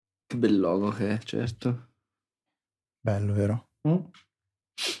Che bel logo che è, certo. Bello, vero? Mm.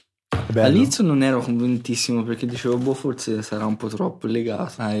 È bello. All'inizio non ero convintissimo perché dicevo, boh, forse sarà un po' troppo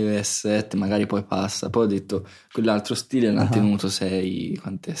legato a iOS 7, magari poi passa. Poi ho detto, quell'altro stile l'ha tenuto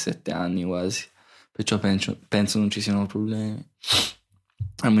 7 anni quasi. Perciò penso non ci siano problemi.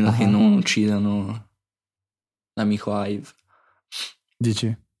 A meno che non uccidano l'amico Hive.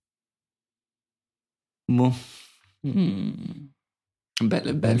 Dici? Boh. Bello,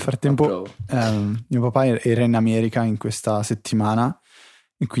 è bello. Nel frattempo mio papà era in America in questa settimana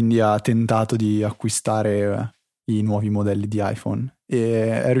e quindi ha tentato di acquistare i nuovi modelli di iPhone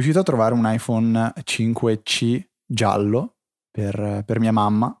e è riuscito a trovare un iPhone 5C giallo per mia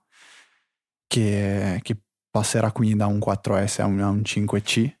mamma che passerà quindi da un 4S a un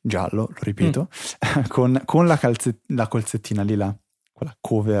 5C giallo, lo ripeto, con la colzettina lì, quella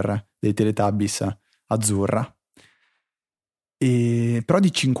cover dei Teletubbies azzurra. Però di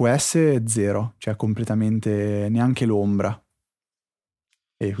 5S zero, cioè completamente neanche l'ombra.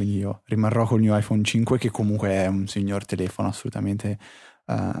 E quindi io rimarrò col mio iPhone 5 che comunque è un signor telefono assolutamente.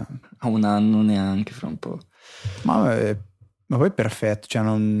 A un anno neanche fra un po'. Ma poi è perfetto, cioè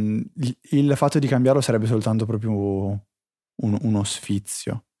il fatto di cambiarlo sarebbe soltanto proprio uno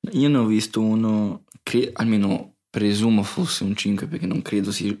sfizio. Io ne ho visto uno, almeno presumo fosse un 5 perché non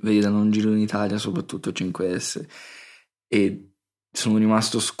credo si vedano in giro in Italia, soprattutto 5S, e sono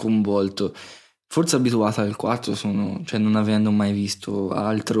rimasto sconvolto. Forse abituato al 4, cioè non avendo mai visto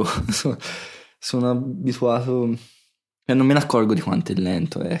altro, sono abituato, cioè non me ne accorgo di quanto è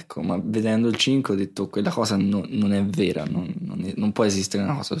lento, ecco, ma vedendo il 5 ho detto quella cosa non è vera, non può esistere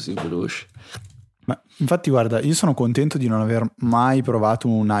una cosa così veloce. Ma infatti guarda, io sono contento di non aver mai provato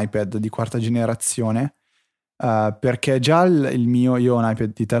un iPad di quarta generazione, perché già io ho un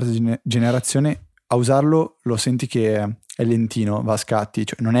iPad di terza generazione, a usarlo lo senti che è lentino, va a scatti,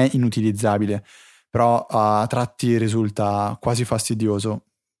 cioè non è inutilizzabile, però a tratti risulta quasi fastidioso.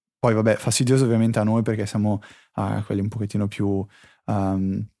 Poi vabbè, fastidioso ovviamente a noi perché siamo quelli un pochettino più,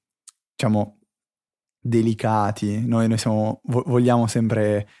 diciamo, delicati. Noi vogliamo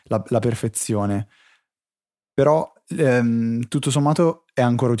sempre la perfezione. Però tutto sommato è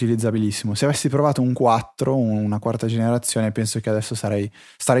ancora utilizzabilissimo. Se avessi provato un 4, una quarta generazione, penso che adesso starei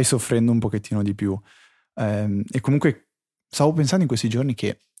soffrendo un pochettino di più. E comunque stavo pensando in questi giorni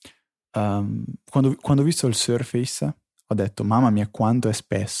che quando ho visto il Surface ho detto mamma mia quanto è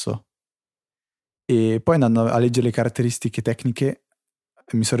spesso. E poi andando a leggere le caratteristiche tecniche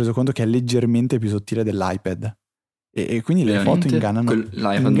mi sono reso conto che è leggermente più sottile dell'iPad. E quindi le foto Veramente? ingannano.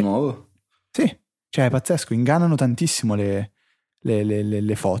 L'iPad nuovo? Sì, cioè è pazzesco, ingannano tantissimo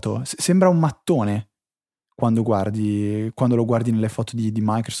le foto. Sembra un mattone quando lo guardi nelle foto di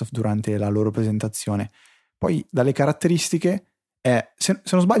Microsoft durante la loro presentazione. Poi dalle caratteristiche è, se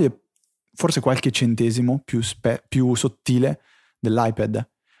non sbaglio, forse qualche centesimo più sottile dell'iPad.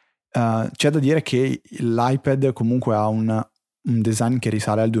 C'è da dire che l'iPad comunque ha un design che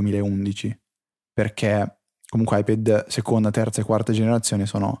risale al 2011, perché comunque iPad seconda, terza e quarta generazione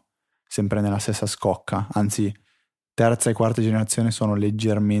sono sempre nella stessa scocca, anzi terza e quarta generazione sono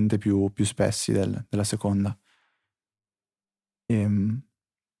leggermente più spessi della seconda.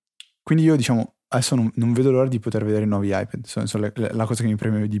 Quindi io diciamo adesso non vedo l'ora di poter vedere i nuovi iPad, sono la cosa che mi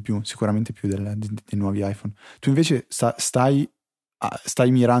preme di più, sicuramente più dei nuovi iPhone. Tu invece stai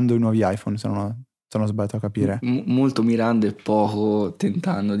mirando i nuovi iPhone, se non ho sbagliato a capire. Molto mirando e poco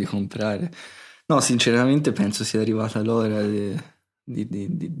tentando di comprare. No, sinceramente penso sia arrivata l'ora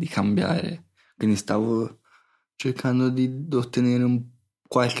di cambiare. Quindi stavo cercando di ottenere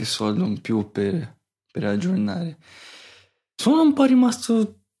qualche soldo in più per aggiornare. Sono un po'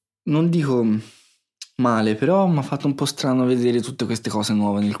 rimasto, non dico male, però mi ha fatto un po' strano vedere tutte queste cose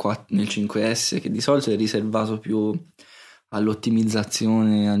nuove nel 5S, che di solito è riservato più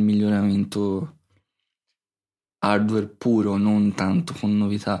all'ottimizzazione, al miglioramento hardware puro, non tanto con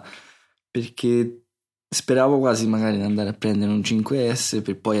novità, perché speravo quasi magari di andare a prendere un 5S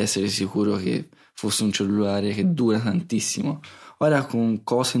per poi essere sicuro che fosse un cellulare che dura tantissimo. Ora con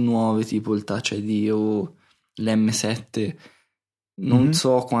cose nuove tipo il Touch ID o l'M7 non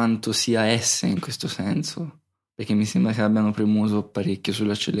so quanto sia S in questo senso, perché mi sembra che abbiano premuto parecchio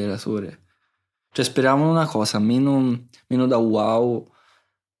sull'acceleratore. Cioè speravano una cosa meno da wow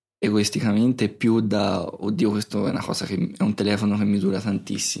egoisticamente, più da oddio, questo è una cosa che è un telefono che mi dura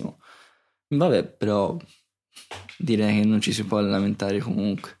tantissimo. Vabbè, però direi che non ci si può lamentare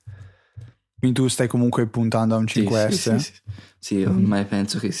comunque. Quindi tu stai comunque puntando a un 5S? Sì, ormai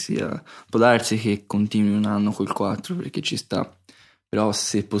penso che sia. Può darsi che continui un anno col 4 perché ci sta, però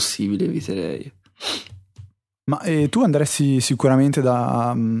se possibile eviterei. Ma tu andresti sicuramente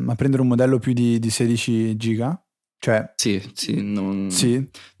a prendere un modello più di 16 giga? Cioè, Sì, sì?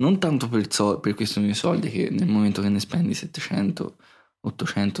 non tanto per questione di soldi, che nel momento che ne spendi 700,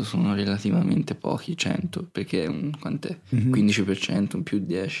 800 sono relativamente pochi, 100, perché è quant'è? Mhm. 15%, un più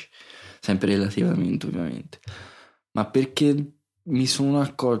 10, sempre relativamente ovviamente. Ma perché mi sono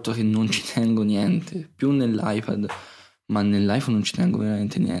accorto che non ci tengo niente, più nell'iPad, ma nell'iPhone non ci tengo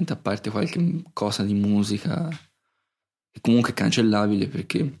veramente niente, a parte qualche cosa di musica, che comunque è cancellabile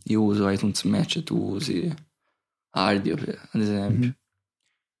perché io uso iTunes Match e tu usi Ardio, ad esempio. Mhm.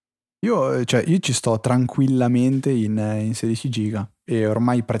 Io ci sto tranquillamente in 16 giga e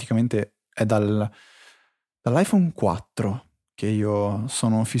ormai praticamente è dall'iPhone 4 che io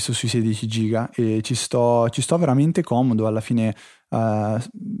sono fisso sui 16 giga e ci sto veramente comodo. Alla fine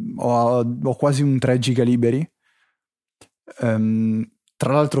ho quasi un 3 giga liberi.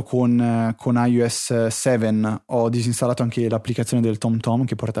 Tra l'altro con iOS 7 ho disinstallato anche l'applicazione del TomTom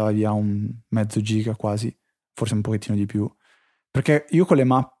che portava via un mezzo giga quasi, forse un pochettino di più. Perché io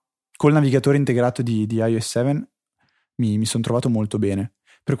col navigatore integrato di iOS 7 mi sono trovato molto bene.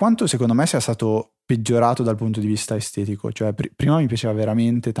 Per quanto secondo me sia stato peggiorato dal punto di vista estetico, cioè prima mi piaceva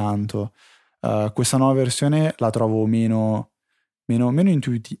veramente tanto. Questa nuova versione la trovo meno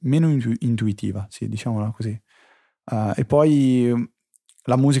intuitiva, sì, diciamola così. E poi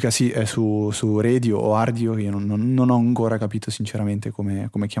la musica sì, è su Radio o Ardio, io non ho ancora capito sinceramente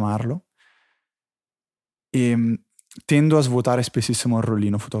come chiamarlo. E tendo a svuotare spessissimo il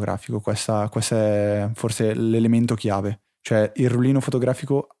rollino fotografico, questo è forse l'elemento chiave, cioè il rollino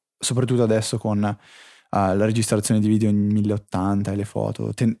fotografico, soprattutto adesso con la registrazione di video in 1080 e le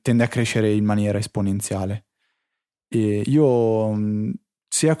foto, tende a crescere in maniera esponenziale. E io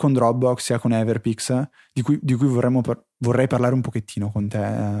sia con Dropbox sia con Everpix, di cui vorrei parlare un pochettino con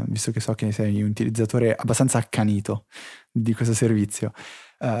te, visto che so che sei un utilizzatore abbastanza accanito di questo servizio.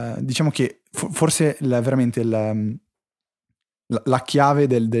 Diciamo che forse veramente la chiave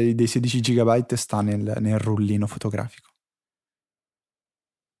dei 16 GB sta nel rullino fotografico.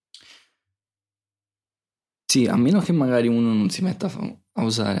 Sì, a meno che magari uno non si metta a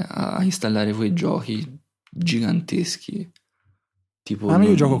usare, a installare quei giochi giganteschi, tipo Ma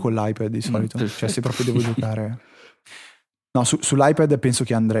io gioco non... con l'iPad di solito, cioè se perfetto. proprio devo giocare... No, sull'iPad penso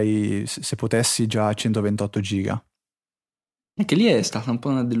che andrei, se potessi, già a 128 giga. Anche lì è stata un po'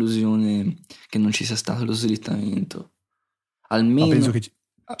 una delusione che non ci sia stato lo slittamento. Ma penso Almeno, che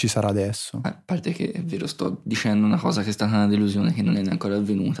ci sarà adesso. a parte che è vero, sto dicendo una cosa che è stata una delusione che non è ancora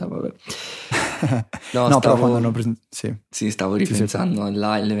avvenuta, vabbè. No, No, però quando hanno presentato... sì, stavo Sì, sì. ripensando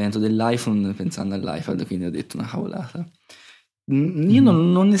all'evento dell'iPhone pensando all'iPad, quindi ho detto una cavolata. Io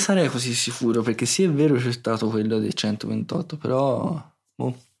Mhm. non ne sarei così sicuro, perché sì, è vero c'è stato quello dei 128, però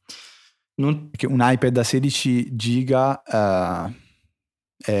boh, non, Perché un iPad da 16 giga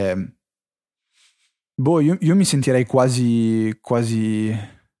è... Boh, io mi sentirei quasi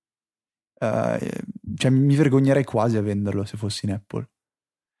cioè mi vergognerei quasi a venderlo se fossi in Apple.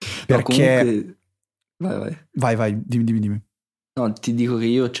 no, Perché... comunque, vai. Vai, dimmi. No, ti dico che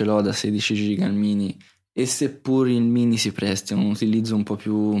io ce l'ho da 16 giga il mini, e seppur il mini si presti a un utilizzo un po'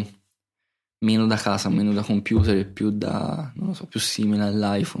 più meno da casa, meno da computer e più da, non lo so, più simile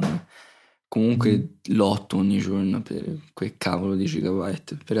all'iPhone, Mhm. comunque lotto ogni giorno per quel cavolo di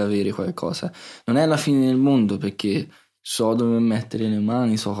gigabyte, per avere qualcosa. Non è la fine del mondo, perché so dove mettere le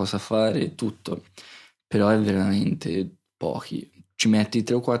mani, so cosa fare, tutto, però è veramente pochi. Ci metti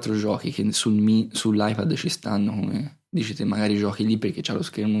 3 o 4 giochi che sull'iPad ci stanno, come dicete, magari giochi lì perché c'ha lo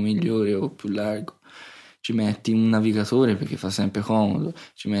schermo migliore o più largo. Ci metti un navigatore perché fa sempre comodo,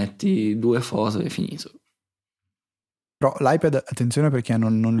 ci metti 2 foto e è finito. Però l'iPad, attenzione perché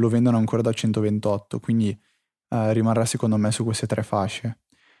non lo vendono ancora da 128, quindi rimarrà secondo me su queste 3 fasce.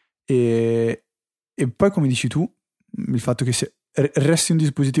 E poi come dici tu, il fatto che resti un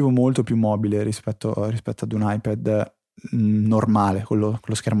dispositivo molto più mobile rispetto ad un iPad normale, con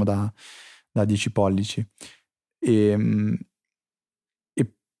lo schermo da 10 pollici. E, mm,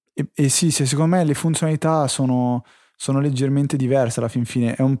 e sì, secondo me le funzionalità sono leggermente diverse alla fin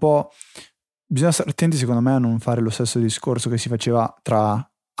fine. È un po'... Bisogna stare attenti, secondo me, a non fare lo stesso discorso che si faceva tra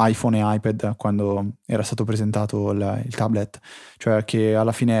iPhone e iPad quando era stato presentato il tablet, cioè che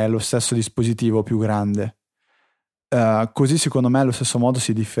alla fine è lo stesso dispositivo più grande. Così, secondo me, allo stesso modo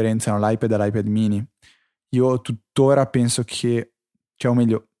si differenziano l'iPad e l'iPad mini. Io tuttora penso che, cioè, o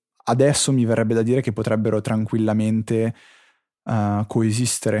meglio, adesso mi verrebbe da dire che potrebbero tranquillamente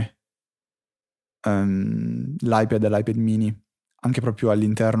coesistere l'iPad e l'iPad mini, anche proprio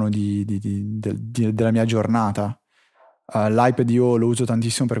all'interno della mia giornata. L'iPad io lo uso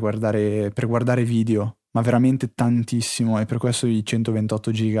tantissimo per guardare video, ma veramente tantissimo, e per questo i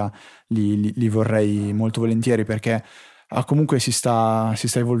 128 giga li vorrei molto volentieri, perché comunque si sta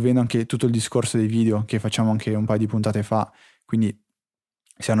evolvendo anche tutto il discorso dei video che facciamo anche un paio di puntate fa, quindi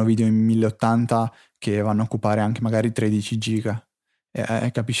si hanno video in 1080 che vanno a occupare anche magari 13 giga, e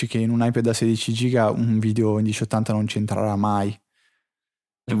capisci che in un iPad da 16 giga un video in 1080 non c'entrerà mai.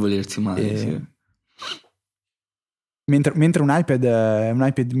 E volersi male, sì. Mentre un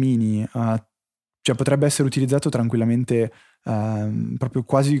iPad mini cioè potrebbe essere utilizzato tranquillamente, proprio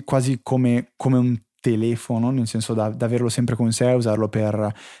quasi come un telefono, nel senso da averlo sempre con sé, usarlo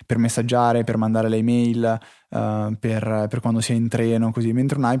per messaggiare, per mandare le email, per quando si è in treno, così.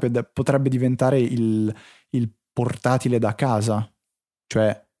 Mentre un iPad potrebbe diventare il portatile da casa,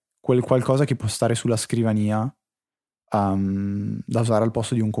 cioè quel qualcosa che può stare sulla scrivania, da usare al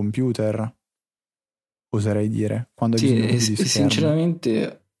posto di un computer, oserei dire, quando hai Sì, bisogno e di schermi.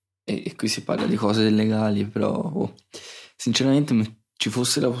 sinceramente, e qui si parla di cose legali, però sinceramente ci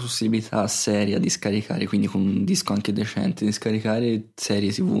fosse la possibilità seria di scaricare, quindi con un disco anche decente, di scaricare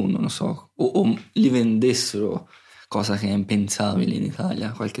serie TV, non lo so, o li vendessero, cosa che è impensabile in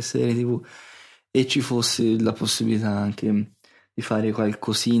Italia, qualche serie TV, e ci fosse la possibilità anche di fare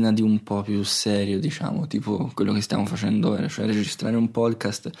qualcosina di un po' più serio, diciamo, tipo quello che stiamo facendo ora, cioè registrare un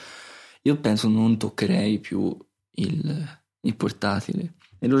podcast. Io penso non toccherei più il portatile.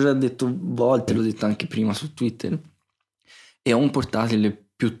 E l'ho già detto volte, l'ho detto anche prima su Twitter. E ho un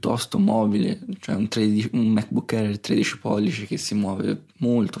portatile piuttosto mobile, cioè un MacBook Air 13 pollici che si muove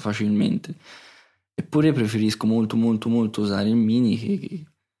molto facilmente. Eppure preferisco molto molto molto usare il mini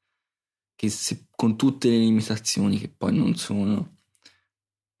con tutte le limitazioni che poi non sono,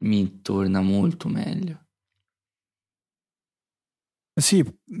 mi torna molto meglio. Sì,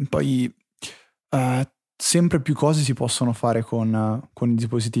 poi sempre più cose si possono fare con i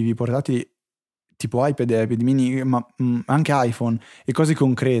dispositivi portatili, tipo iPad, iPad mini, ma anche iPhone, e cose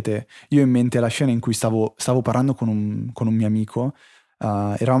concrete. Io ho in mente la scena in cui stavo parlando con un mio amico,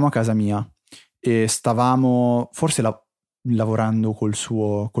 eravamo a casa mia e stavamo forse lavorando col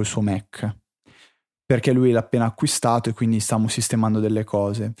suo Mac, perché lui l'ha appena acquistato e quindi stavamo sistemando delle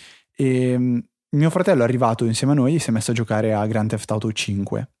cose. E mio fratello è arrivato insieme a noi e si è messo a giocare a Grand Theft Auto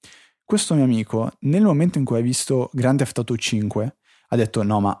 5. Questo mio amico, nel momento in cui ha visto Grand Theft Auto 5, ha detto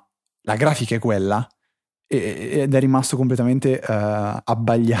no, ma la grafica è quella, ed è rimasto completamente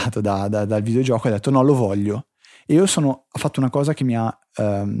abbagliato dal videogioco, e ha detto no, lo voglio. E io ho fatto una cosa che mi ha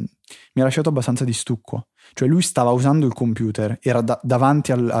lasciato abbastanza di stucco. Cioè lui stava usando il computer, era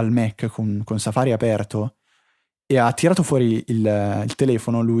davanti al Mac con Safari aperto, e ha tirato fuori il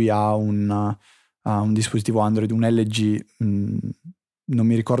telefono. Lui ha un dispositivo Android, un LG, non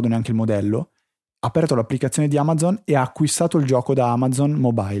mi ricordo neanche il modello, ha aperto l'applicazione di Amazon e ha acquistato il gioco da Amazon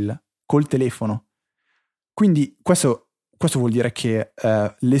Mobile col telefono. Quindi questo vuol dire che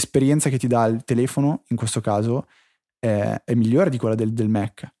l'esperienza che ti dà il telefono, in questo caso, è migliore di quella del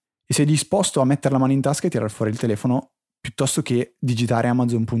Mac. E sei disposto a mettere la mano in tasca e tirare fuori il telefono piuttosto che digitare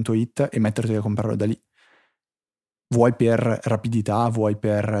Amazon.it e metterti a comprarlo da lì. Vuoi per rapidità, vuoi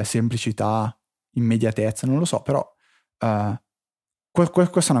per semplicità, immediatezza, non lo so, però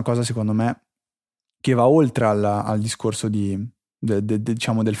questa è una cosa, secondo me, che va oltre al discorso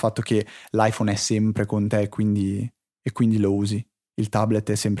diciamo del fatto che l'iPhone è sempre con te, e quindi lo usi. Il tablet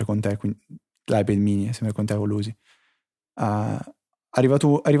è sempre con te, quindi l'iPad mini è sempre con te, lo usi.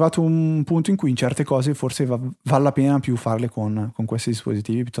 Arrivato un punto in cui in certe cose forse vale la pena più farle con questi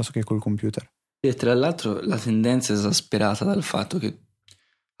dispositivi piuttosto che col computer. E tra l'altro la tendenza è esasperata dal fatto che,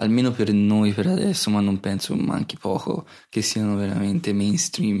 almeno per noi per adesso, ma non penso manchi poco che siano veramente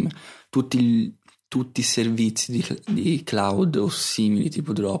mainstream, tutti i servizi di cloud o simili,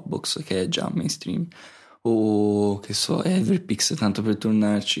 tipo Dropbox, che è già mainstream, o che so, Everpix, tanto per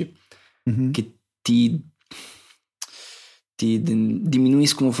tornarci, che ti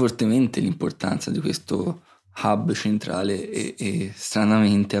diminuiscono fortemente l'importanza di questo hub centrale, e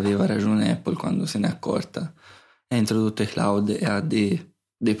stranamente aveva ragione Apple quando se n'è accorta. Ha introdotto i cloud e ha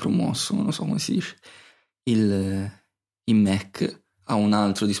depromosso, non so come si dice, il Mac a un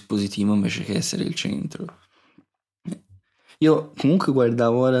altro dispositivo invece che essere il centro. Io comunque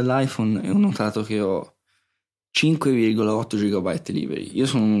guardavo ora l'iPhone e ho notato che ho 5,8 GB liberi. Io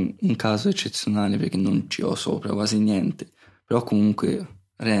sono un caso eccezionale perché non ci ho sopra quasi niente, però comunque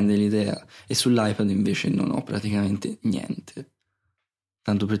rende l'idea. E sull'iPad invece non ho praticamente niente,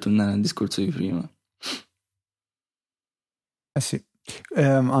 tanto per tornare al discorso di prima. Sì,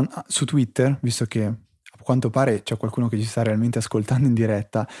 su Twitter, visto che a quanto pare c'è qualcuno che ci sta realmente ascoltando in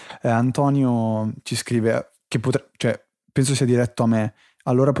diretta, Antonio ci scrive che cioè, penso sia diretto a me,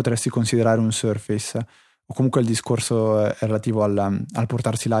 allora potresti considerare un Surface. O comunque il discorso è relativo al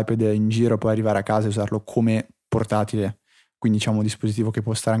portarsi l'iPad in giro, poi arrivare a casa e usarlo come portatile, quindi diciamo un dispositivo che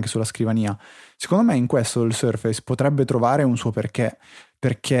può stare anche sulla scrivania. Secondo me in questo il Surface potrebbe trovare un suo perché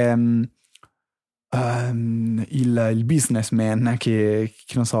il businessman che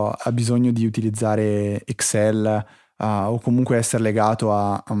non so, ha bisogno di utilizzare Excel o comunque essere legato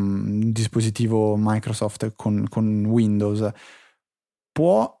a un dispositivo Microsoft con Windows,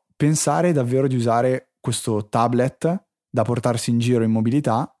 può pensare davvero di usare questo tablet da portarsi in giro in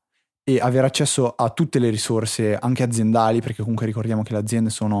mobilità e avere accesso a tutte le risorse anche aziendali, perché comunque ricordiamo che le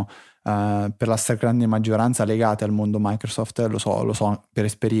aziende sono per la stragrande maggioranza legate al mondo Microsoft, lo so per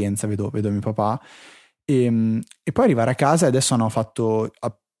esperienza, vedo mio papà, e poi arrivare a casa, e adesso hanno fatto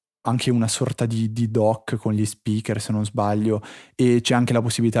anche una sorta di dock con gli speaker, se non sbaglio, e c'è anche la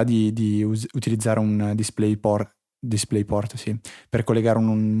possibilità di utilizzare un DisplayPort, sì, per collegare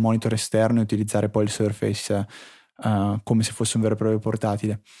un monitor esterno e utilizzare poi il Surface come se fosse un vero e proprio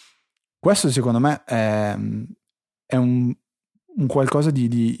portatile. Questo secondo me è un qualcosa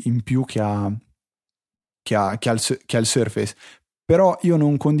di in più che ha il Surface, però io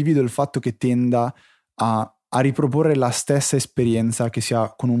non condivido il fatto che tenda a riproporre la stessa esperienza che si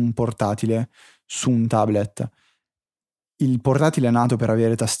ha con un portatile su un tablet. Il portatile è nato per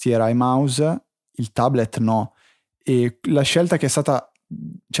avere tastiera e mouse, il tablet no. E la scelta che è stata,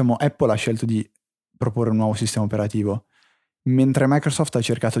 diciamo, Apple ha scelto di proporre un nuovo sistema operativo, mentre Microsoft ha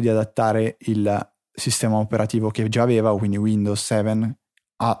cercato di adattare il sistema operativo che già aveva, quindi Windows 7,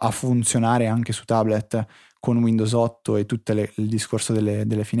 a funzionare anche su tablet con Windows 8 e tutto il discorso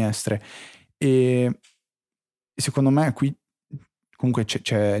delle finestre. E secondo me qui comunque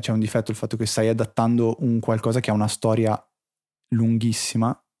c'è un difetto, il fatto che stai adattando un qualcosa che ha una storia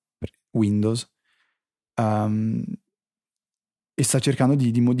lunghissima per Windows, e sta cercando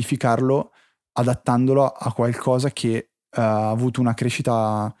di modificarlo adattandolo a qualcosa che ha avuto una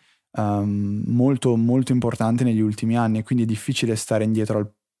crescita molto molto importante negli ultimi anni, e quindi è difficile stare indietro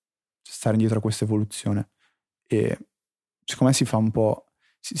a questa evoluzione, e secondo me si fa un po',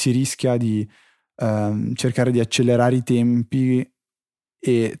 si rischia di cercare di accelerare i tempi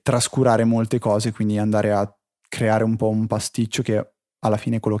e trascurare molte cose, quindi andare a creare un po' un pasticcio che alla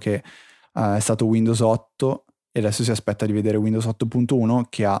fine è quello che è stato Windows 8, e adesso si aspetta di vedere Windows 8.1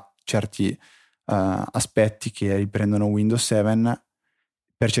 che ha certi aspetti che riprendono Windows 7,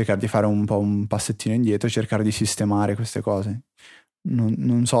 per cercare di fare un po' un passettino indietro e cercare di sistemare queste cose.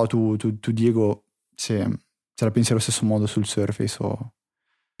 Non so tu Diego, se la pensi allo stesso modo sul Surface o...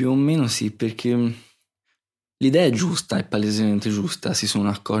 Più o meno sì, perché l'idea è giusta, è palesemente giusta. Si sono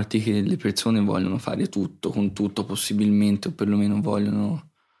accorti che le persone vogliono fare tutto, con tutto possibilmente, o perlomeno vogliono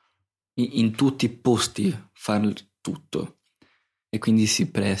in tutti i posti fare tutto, e quindi si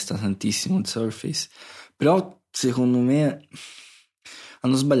presta tantissimo il Surface. Però secondo me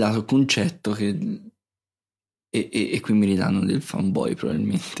hanno sbagliato il concetto e qui mi ridanno del fanboy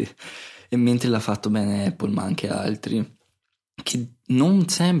probabilmente, e mentre l'ha fatto bene Apple ma anche altri, che non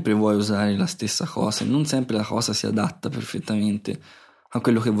sempre vuoi usare la stessa cosa, non sempre la cosa si adatta perfettamente a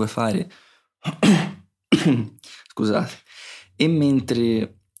quello che vuoi fare. Scusate. E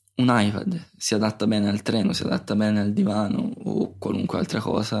mentre un iPad si adatta bene al treno, si adatta bene al divano o qualunque altra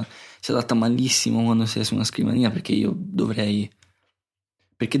cosa, si adatta malissimo quando sei su una scrivania, perché dovrei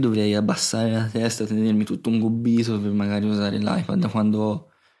abbassare la testa, tenermi tutto ingobbito per magari usare l'iPad quando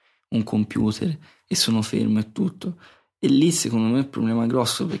ho un computer e sono fermo e tutto. E lì secondo me il problema è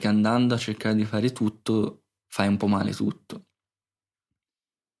grosso, perché andando a cercare di fare tutto fai un po' male tutto.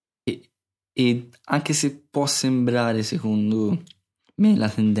 E anche se può sembrare secondo me la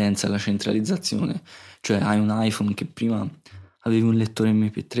tendenza alla centralizzazione, cioè hai un iPhone che prima avevi un lettore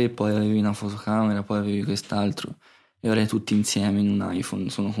MP3, poi avevi una fotocamera, poi avevi quest'altro, e ora è tutti insieme in un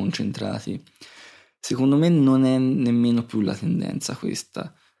iPhone, sono concentrati. Secondo me non è nemmeno più la tendenza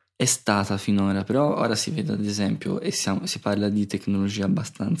questa, è stata finora, però ora si vede ad esempio, e si parla di tecnologie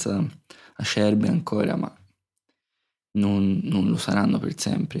abbastanza acerbe ancora, ma non lo saranno per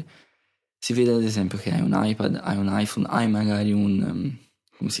sempre. Si vede ad esempio che hai un iPad, hai un iPhone, hai magari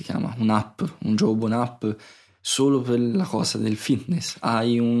come si chiama? Un'app, un Jawbone app solo per la cosa del fitness.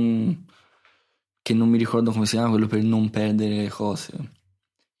 Hai che non mi ricordo come si chiama, quello per non perdere le cose.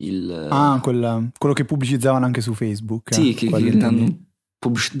 Quello che pubblicizzavano anche su Facebook. Sì, che l'hanno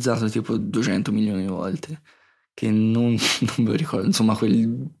pubblicizzato tipo 200 milioni di volte. Che non me lo ricordo, insomma,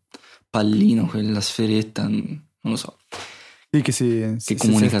 quel pallino, quella sferetta, non lo so. Sì, che si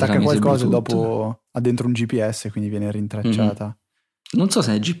stacca qualcosa e dopo ha dentro un GPS, quindi viene rintracciata. Non so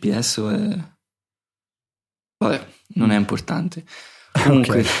se è GPS o è... Vabbè, non è importante.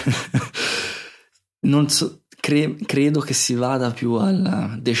 Comunque, non so, credo che si vada più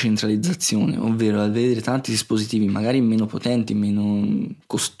alla decentralizzazione, ovvero a vedere tanti dispositivi, magari meno potenti, meno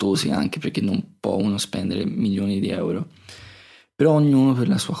costosi anche, perché non può uno spendere milioni di euro, però ognuno per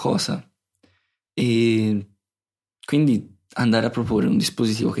la sua cosa. E quindi andare a proporre un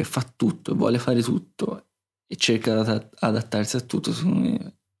dispositivo che fa tutto, vuole fare tutto e cerca di adattarsi a tutto, secondo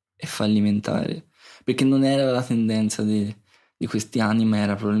me è fallimentare, perché non era la tendenza di questi anni, ma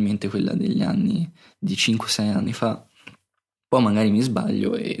era probabilmente quella degli anni di 5-6 anni fa. Poi magari mi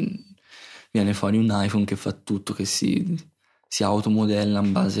sbaglio e viene fuori un iPhone che fa tutto, che si automodella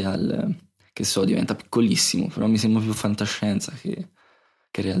in base al, che so, diventa piccolissimo, però mi sembra più fantascienza che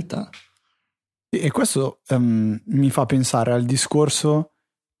realtà. E questo mi fa pensare al discorso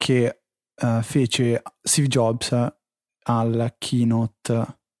che fece Steve Jobs al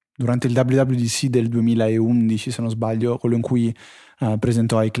keynote durante il WWDC del 2011, se non sbaglio, quello in cui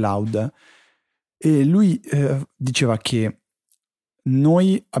presentò iCloud. E lui diceva che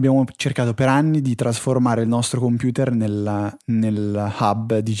noi abbiamo cercato per anni di trasformare il nostro computer nel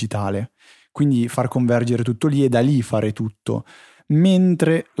hub digitale, quindi far convergere tutto lì e da lì fare tutto.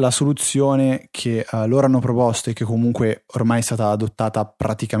 Mentre la soluzione che loro hanno proposto e che comunque ormai è stata adottata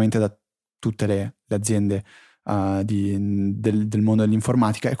praticamente da tutte le aziende del mondo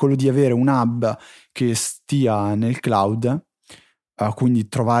dell'informatica è quello di avere un hub che stia nel cloud, quindi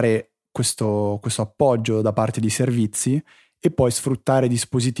trovare questo appoggio da parte di servizi e poi sfruttare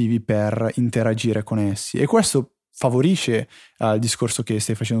dispositivi per interagire con essi. E questo favorisce il discorso che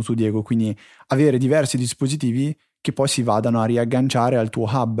stai facendo tu, Diego, quindi avere diversi dispositivi che poi si vadano a riagganciare al tuo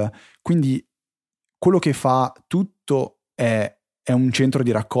hub. Quindi quello che fa tutto è un centro di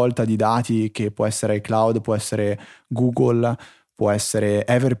raccolta di dati che può essere iCloud, può essere Google, può essere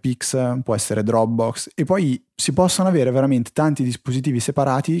Everpix, può essere Dropbox, e poi si possono avere veramente tanti dispositivi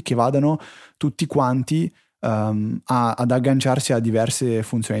separati che vadano tutti quanti ad agganciarsi a diverse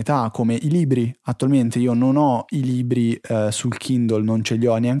funzionalità, come i libri. Attualmente io non ho i libri sul Kindle, non ce li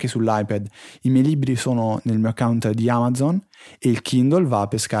ho neanche sull'iPad. I miei libri sono nel mio account di Amazon e il Kindle va a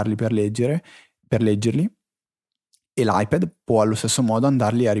pescarli per leggerli, e l'iPad può allo stesso modo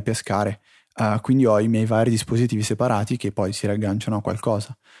andarli a ripescare. Quindi ho i miei vari dispositivi separati che poi si riagganciano a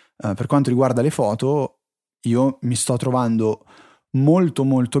qualcosa. Per quanto riguarda le foto, io mi sto trovando molto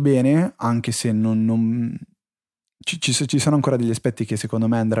molto bene, anche se ci sono ancora degli aspetti che secondo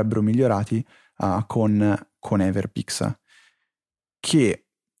me andrebbero migliorati con Everpix, che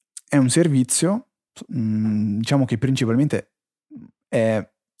è un servizio, diciamo che principalmente è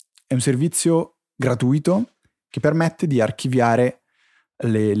un servizio gratuito che permette di archiviare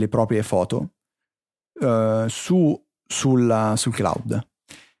le proprie foto sul cloud.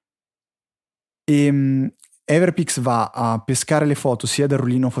 E Everpix va a pescare le foto sia dal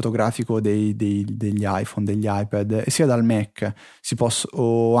rullino fotografico degli iPhone, degli iPad, sia dal Mac,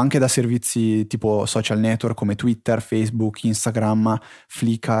 o anche da servizi tipo social network come Twitter, Facebook, Instagram,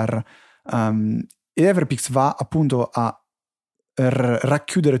 Flickr. E Everpix va appunto a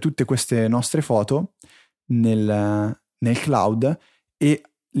racchiudere tutte queste nostre foto nel cloud e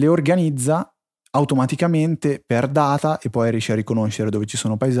le organizza automaticamente per data, e poi riesce a riconoscere dove ci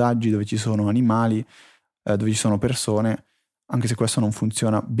sono paesaggi, dove ci sono animali, dove ci sono persone, anche se questo non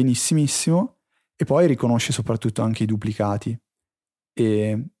funziona benissimissimo, e poi riconosce soprattutto anche i duplicati.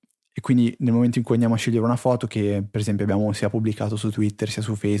 E quindi nel momento in cui andiamo a scegliere una foto che per esempio abbiamo sia pubblicato su Twitter sia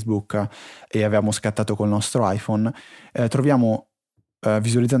su Facebook e abbiamo scattato col nostro iPhone, troviamo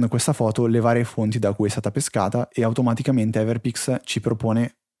visualizzando questa foto le varie fonti da cui è stata pescata, e automaticamente Everpix ci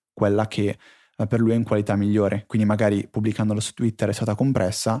propone quella che per lui è in qualità migliore. Quindi magari pubblicandola su Twitter è stata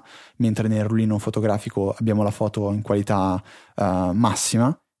compressa, mentre nel rullino fotografico abbiamo la foto in qualità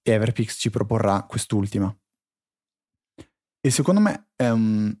massima, e Everpix ci proporrà quest'ultima. E secondo me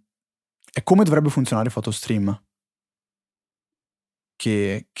è come dovrebbe funzionare PhotoStream,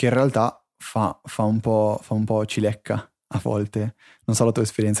 che in realtà fa un po' cilecca a volte. Non so la tua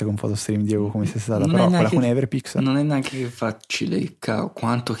esperienza con PhotoStream, Diego, come sia stata, però quella con Everpix non è neanche che fa cilecca,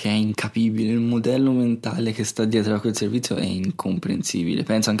 quanto che è incapibile. Il modello mentale che sta dietro a quel servizio è incomprensibile.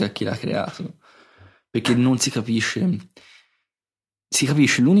 Penso anche a chi l'ha creato, perché non si capisce. Si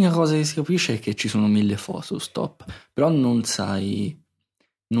capisce, l'unica cosa che si capisce è che ci sono 1000 foto, stop, però non sai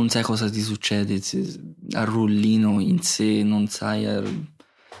cosa ti succede al rullino in sé, non sai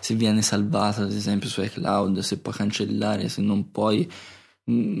se viene salvata ad esempio su iCloud, se puoi cancellare, se non puoi.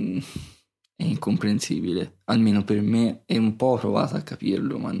 È incomprensibile, almeno per me. È un po' ho provato a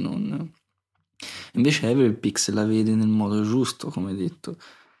capirlo, ma non. Invece Everpix la vede nel modo giusto, come detto.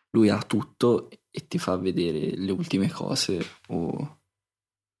 Lui ha tutto e ti fa vedere le ultime cose o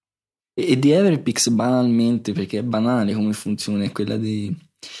E di Everpix banalmente, perché è banale come funzione, è quella del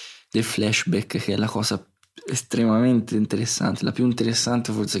flashback, che è la cosa estremamente interessante, la più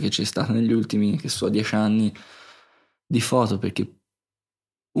interessante forse che c'è stata negli ultimi, che so, 10 anni di foto, perché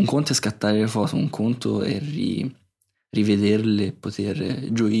un conto è scattare le foto, un conto è rivederle,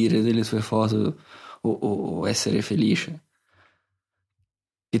 poter gioire delle tue foto o essere felice.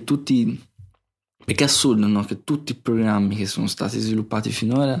 Che tutti, perché è assurdo, no? Che tutti i programmi che sono stati sviluppati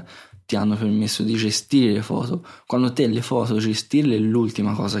finora ti hanno permesso di gestire le foto, quando te le foto gestirle è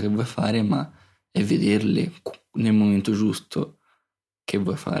l'ultima cosa che vuoi fare, ma è vederle nel momento giusto che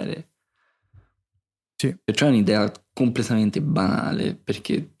vuoi fare. Sì. Perciò è un'idea completamente banale,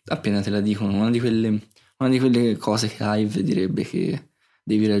 perché appena te la dicono, una di quelle cose che Hive direbbe che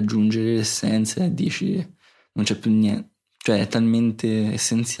devi raggiungere l'essenza e dici non c'è più niente, cioè è talmente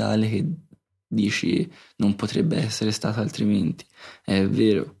essenziale che dici non potrebbe essere stato altrimenti. È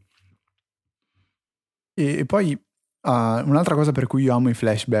vero. E poi un'altra cosa per cui io amo i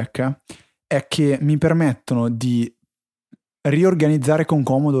flashback è che mi permettono di riorganizzare con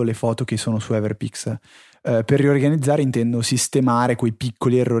comodo le foto che sono su Everpix. Per riorganizzare intendo sistemare quei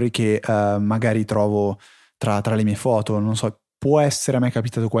piccoli errori che magari trovo tra le mie foto. Non so, può essere a me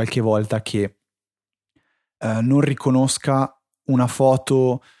capitato qualche volta che non riconosca una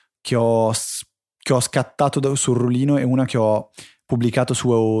foto che ho scattato sul rullino e una che ho pubblicato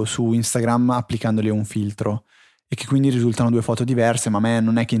su Instagram applicandole un filtro, e che quindi risultano due foto diverse, ma a me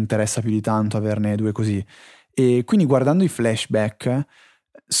non è che interessa più di tanto averne due così. E quindi guardando i flashback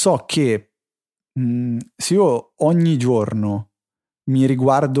so che se io ogni giorno mi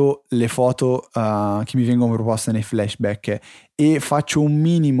riguardo le foto che mi vengono proposte nei flashback e faccio un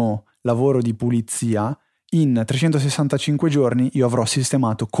minimo lavoro di pulizia, in 365 giorni io avrò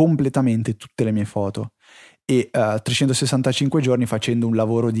sistemato completamente tutte le mie foto. E 365 giorni facendo un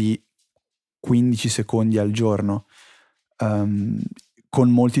lavoro di 15 secondi al giorno, con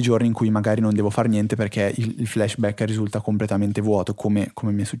molti giorni in cui magari non devo fare niente perché il flashback risulta completamente vuoto, come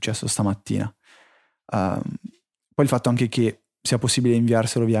mi è successo stamattina. Poi il fatto anche che sia possibile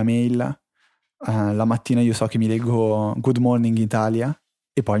inviarselo via mail. La mattina io so che mi leggo Good Morning Italia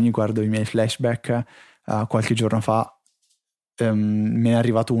e poi mi guardo i miei flashback. Qualche giorno fa me è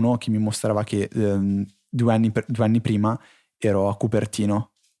arrivato uno che mi mostrava che 2 anni prima ero a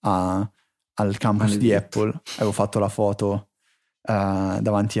Cupertino al campus di Apple, avevo fatto la foto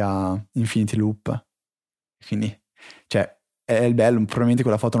davanti a Infinity Loop, quindi cioè è il bello. Probabilmente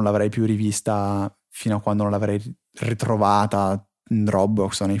quella foto non l'avrei più rivista fino a quando non l'avrei ritrovata in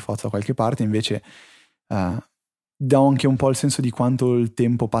Dropbox o nei foto da qualche parte. Invece dà anche un po' il senso di quanto il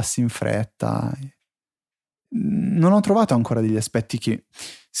tempo passi in fretta. Non ho trovato ancora degli aspetti che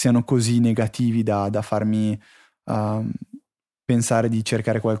siano così negativi da farmi pensare di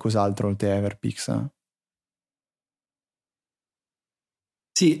cercare qualcos'altro oltre a Everpix.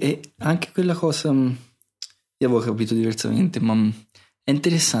 Sì, e anche quella cosa io avevo capito diversamente, ma è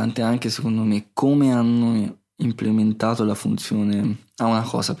interessante anche secondo me come hanno implementato la funzione a una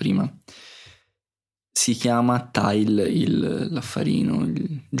cosa prima. Si chiama Tile l'affarino,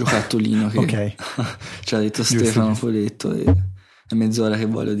 il giocattolino che Ok. ci ha detto Stefano Poletto, e è mezz'ora che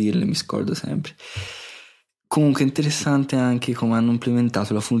voglio dirle, mi scordo sempre. Comunque è interessante anche come hanno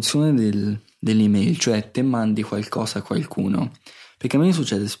implementato la funzione dell'email, cioè te mandi qualcosa a qualcuno, perché a me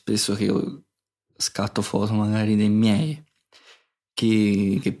succede spesso che io scatto foto magari dei miei,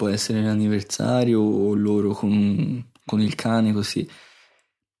 che può essere l'anniversario o loro con il cane, così,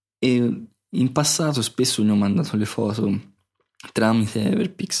 e in passato spesso gli ho mandato le foto tramite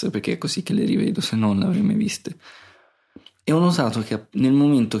Everpix perché è così che le rivedo, se no non le avrei mai viste. E ho notato che nel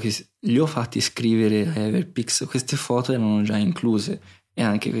momento che li ho fatti scrivere a Everpix, queste foto erano già incluse. E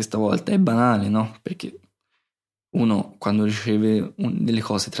anche questa volta è banale, no? Perché uno quando riceve delle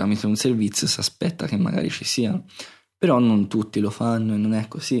cose tramite un servizio si aspetta che magari ci siano, però non tutti lo fanno e non è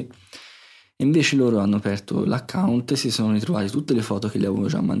così. E invece loro hanno aperto l'account e si sono ritrovati tutte le foto che gli avevo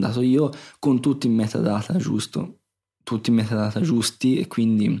già mandato io, con tutti i metadata tutti i metadata giusti, e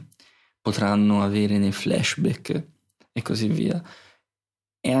quindi potranno avere nei flashback e così via.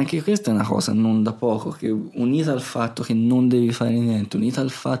 E anche questa è una cosa non da poco, che unita al fatto che non devi fare niente, unita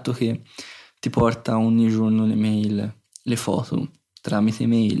al fatto che ti porta ogni giorno le mail, le foto tramite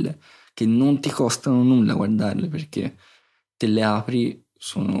mail, che non ti costano nulla guardarle perché te le apri,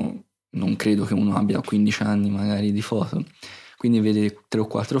 non credo che uno abbia 15 anni magari di foto, quindi vede 3 o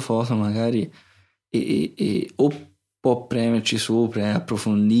 4 foto magari e o può premerci sopra e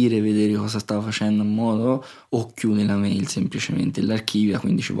approfondire, vedere cosa stava facendo a modo, o chiude la mail semplicemente, l'archivia,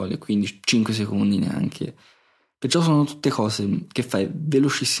 quindi ci vuole 5 secondi neanche Perciò sono tutte cose che fai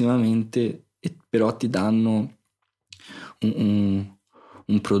velocissimamente e però ti danno un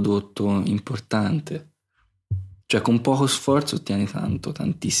prodotto importante. Cioè con poco sforzo ottieni tanto,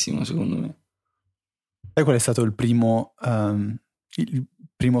 tantissimo secondo me. Sai qual è stato il primo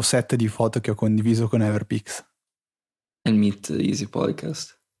set di foto che ho condiviso con Everpix? È il Meet Easy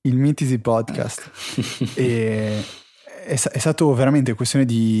Podcast. Il Meet Easy Podcast. E è stato veramente questione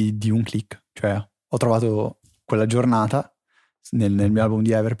di un click. Cioè ho trovato quella giornata nel mio album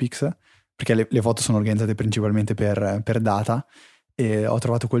di Everpix, perché le foto sono organizzate principalmente per data, e ho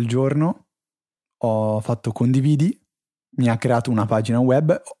trovato quel giorno, ho fatto condividi, mi ha creato una pagina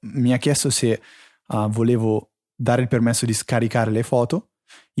web, mi ha chiesto se volevo dare il permesso di scaricare le foto,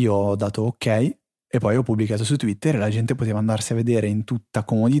 io ho dato ok e poi ho pubblicato su Twitter e la gente poteva andarsi a vedere in tutta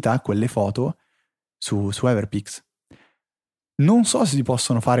comodità quelle foto su Everpix. Non so se si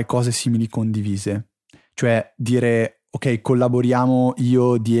possono fare cose simili condivise, cioè dire ok, collaboriamo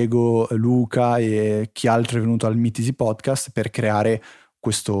io, Diego, Luca e chi altro è venuto al Meet Easy Podcast per creare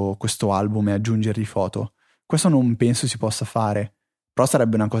questo album e aggiungergli foto. Questo non penso si possa fare, però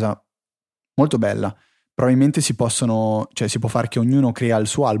sarebbe una cosa molto bella. Probabilmente si può fare che ognuno crea il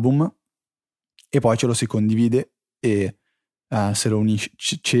suo album e poi ce lo si condivide e se lo unisce,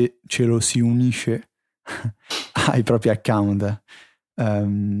 ce lo si unisce ai propri account.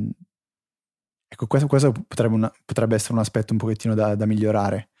 Ecco, questo potrebbe essere un aspetto un pochettino da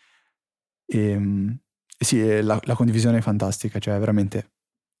migliorare. E sì, la condivisione è fantastica, cioè veramente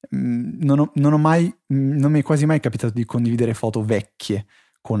non mi è quasi mai capitato di condividere foto vecchie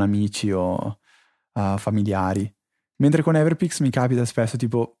con amici o familiari, mentre con Everpix mi capita spesso,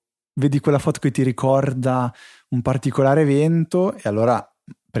 tipo vedi quella foto che ti ricorda un particolare evento e allora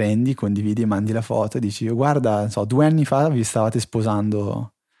prendi, condividi e mandi la foto e dici guarda, non so, 2 anni fa vi stavate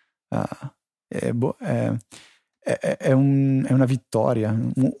sposando, è una vittoria,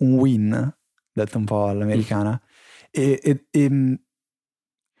 un win, detto un po' all'americana. E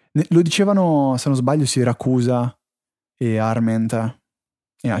lo dicevano, se non sbaglio, Siracusa e Arment.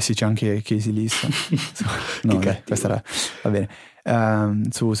 Sì, c'è anche Casey List. No, questa va bene.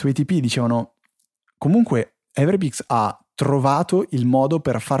 Su ATP dicevano comunque Everpix ha trovato il modo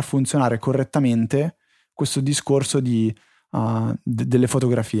per far funzionare correttamente questo discorso delle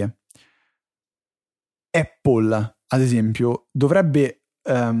fotografie. Apple, ad esempio, dovrebbe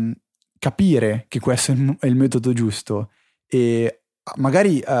capire che questo è il metodo giusto e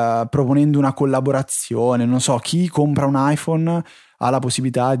magari proponendo una collaborazione, non so, chi compra un iPhone ha la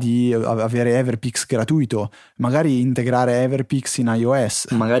possibilità di avere Everpix gratuito, magari integrare Everpix in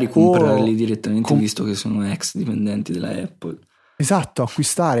iOS. Magari comprarli direttamente visto che sono ex dipendenti della Apple. Esatto,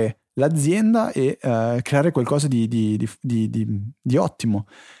 acquistare l'azienda e creare qualcosa di ottimo.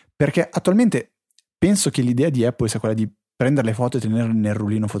 Perché attualmente penso che l'idea di Apple sia quella di prendere le foto e tenerle nel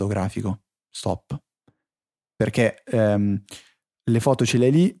rullino fotografico. Stop. Perché le foto ce le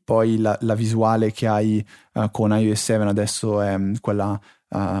hai lì, poi la visuale che hai con iOS 7 adesso è quella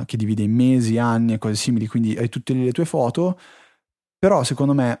che divide in mesi, anni e cose simili, quindi hai tutte le tue foto, però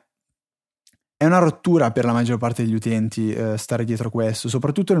secondo me è una rottura per la maggior parte degli utenti stare dietro a questo,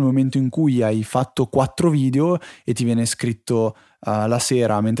 soprattutto nel momento in cui hai fatto 4 video e ti viene scritto la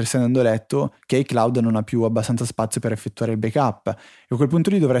sera mentre stai andando a letto che iCloud non ha più abbastanza spazio per effettuare il backup, e a quel punto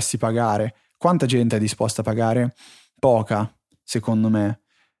lì dovresti pagare. Quanta gente è disposta a pagare? Poca, secondo me.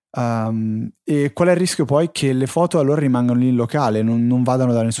 E qual è il rischio poi? Che le foto allora rimangano lì in locale, non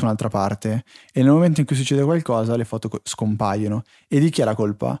vadano da nessun'altra parte, e nel momento in cui succede qualcosa le foto scompaiono. E di chi è la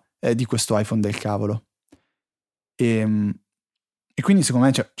colpa? Di questo iPhone del cavolo. E quindi secondo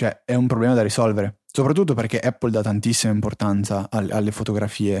me cioè, è un problema da risolvere, soprattutto perché Apple dà tantissima importanza alle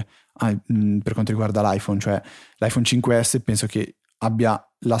fotografie per quanto riguarda l'iPhone. Cioè l'iPhone 5S penso che abbia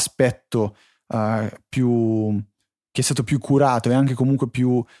l'aspetto più, che è stato più curato e anche comunque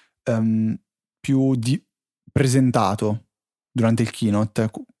più presentato durante il keynote,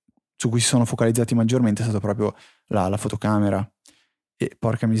 su cui si sono focalizzati maggiormente, è stato proprio la fotocamera. E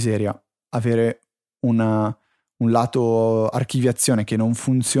porca miseria, avere un lato archiviazione che non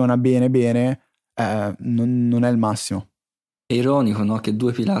funziona bene non è il massimo. È ironico, no? Che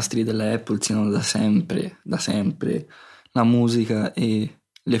 2 pilastri della Apple siano da sempre la musica e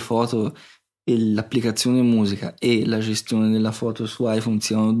le foto, e l'applicazione musica e la gestione della foto su iPhone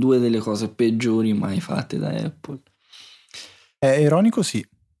siano 2 delle cose peggiori mai fatte da Apple. È ironico, sì.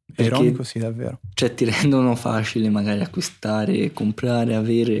 È Perché, ironico, sì, davvero. Cioè ti rendono facile magari acquistare, comprare,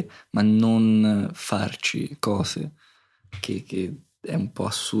 avere, ma non farci cose, che è un po'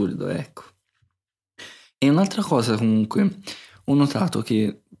 assurdo, ecco. E un'altra cosa comunque, ho notato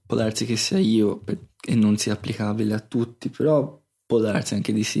che può darsi che sia io e non sia applicabile a tutti, però può darsi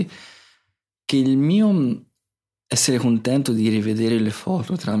anche di sì, che il mio essere contento di rivedere le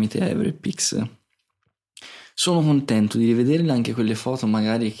foto tramite Everpix, sono contento di rivederle anche quelle foto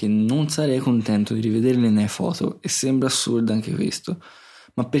magari che non sarei contento di rivederle nelle foto, e sembra assurdo anche questo,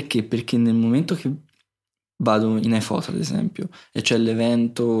 ma perché? Perché nel momento che vado in iPhoto ad esempio e c'è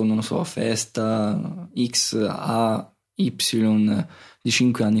l'evento, non lo so, festa X, A, Y di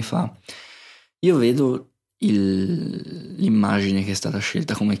 5 anni fa, io vedo l'immagine che è stata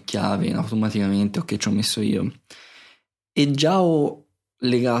scelta come chiave automaticamente o che ci ho messo io, e già ho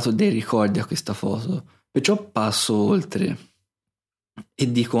legato dei ricordi a questa foto, perciò passo oltre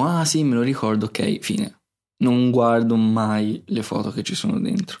e dico ah sì, me lo ricordo, ok, fine, non guardo mai le foto che ci sono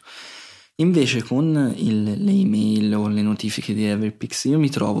dentro. Invece con le email o le notifiche di Everpix io mi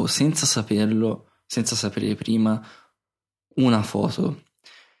trovo senza saperlo, senza sapere prima, una foto,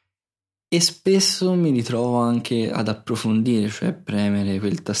 e spesso mi ritrovo anche ad approfondire, cioè premere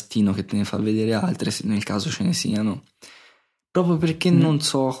quel tastino che te ne fa vedere altre, se nel caso ce ne siano, proprio perché non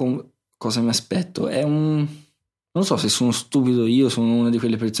so cosa mi aspetto. Non so se sono stupido io, sono una di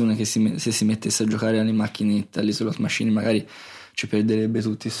quelle persone che se si mettesse a giocare alle macchinette, alle slot machine, magari ci perderebbe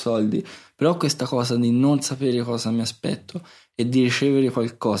tutti i soldi, però questa cosa di non sapere cosa mi aspetto e di ricevere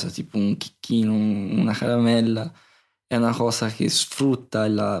qualcosa tipo un chicchino, una caramella, è una cosa che sfrutta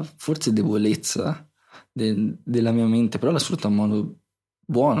la forse debolezza della mia mente, però la sfrutta in modo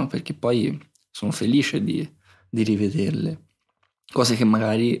buono, perché poi sono felice di rivederle, cose che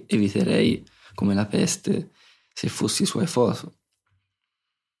magari eviterei come la peste se fossi su iPhoto.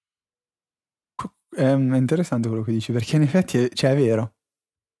 È interessante quello che dici, perché in effetti è vero.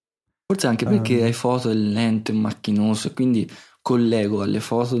 Forse anche perché iPhoto è lento e macchinoso, e quindi collego alle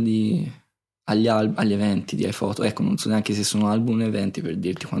foto agli eventi di iPhoto. Ecco, non so neanche se sono album o eventi, per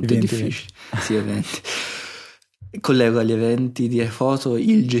dirti quanto eventi, è difficile. Sì, eventi. Collego agli eventi di iPhoto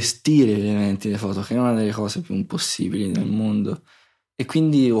il gestire gli eventi di iPhoto, che è una delle cose più impossibili nel mondo. E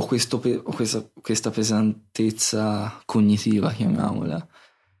quindi ho questa pesantezza cognitiva, chiamiamola,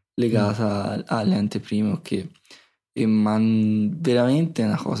 legata alle anteprime, ma veramente è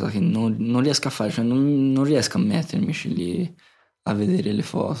una cosa che non riesco a fare, cioè non riesco a mettermici lì a vedere le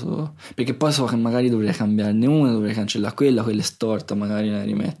foto, perché poi so che magari dovrei cambiarne una, dovrei cancellare quella è storta, magari la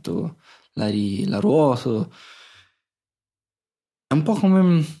rimetto, la ruoto. È un po'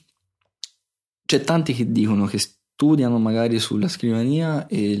 come c'è tanti che dicono che studiano magari sulla scrivania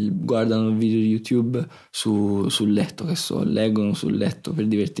e guardano il video di YouTube sul letto, che so, leggono sul letto per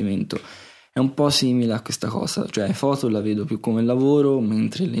divertimento. È un po' simile a questa cosa, cioè foto la vedo più come lavoro,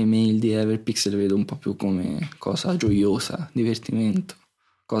 mentre le email di Everpix le vedo un po' più come cosa gioiosa, divertimento,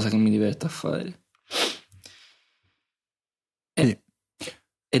 cosa che mi diverte a fare.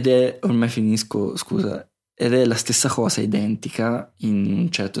 Ed è, ormai finisco, scusa, ed è la stessa cosa identica in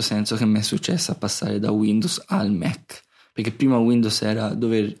un certo senso che mi è successo a passare da Windows al Mac, perché prima Windows era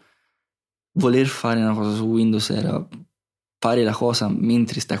voler fare una cosa su Windows era fare la cosa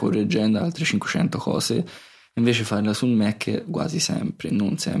mentre stai correggendo altre 500 cose, invece farla sul Mac quasi sempre,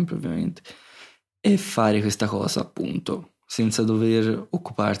 non sempre ovviamente, e fare questa cosa appunto senza dover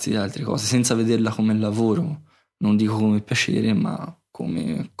occuparsi di altre cose, senza vederla come lavoro, non dico come piacere ma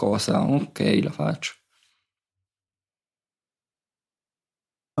come cosa, ok, la faccio.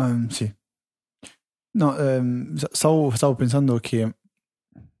 Sì. No, stavo pensando che,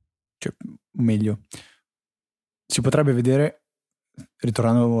 cioè, meglio, si potrebbe vedere,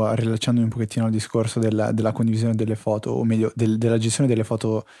 rilacciandomi un pochettino al discorso della condivisione delle foto, o meglio, della gestione delle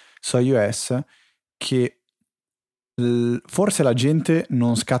foto su iOS, che forse la gente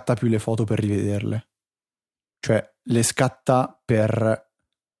non scatta più le foto per rivederle, cioè le scatta per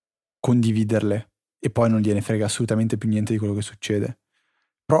condividerle e poi non gliene frega assolutamente più niente di quello che succede.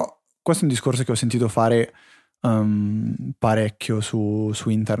 Però questo è un discorso che ho sentito fare parecchio su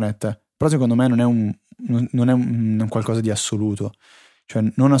internet, però secondo me non è un qualcosa di assoluto, cioè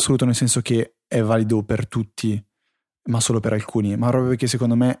non assoluto nel senso che è valido per tutti ma solo per alcuni, ma proprio perché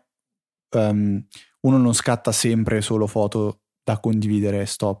secondo me uno non scatta sempre solo foto da condividere e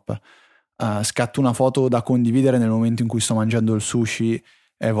stop. Scatto una foto da condividere nel momento in cui sto mangiando il sushi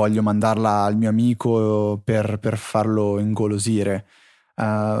e voglio mandarla al mio amico per farlo ingolosire.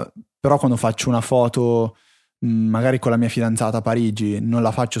 Però quando faccio una foto magari con la mia fidanzata a Parigi, non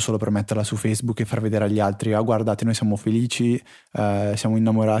la faccio solo per metterla su Facebook e far vedere agli altri guardate, noi siamo felici, siamo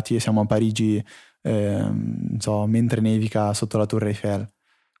innamorati e siamo a Parigi mentre nevica sotto la Torre Eiffel.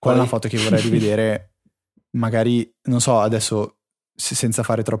 Qual è una foto che vorrei rivedere, magari, non so, adesso senza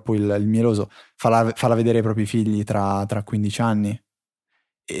fare troppo il mieloso, farla vedere ai propri figli tra 15 anni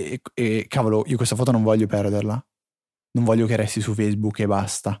e cavolo, io questa foto non voglio perderla, non voglio che resti su Facebook e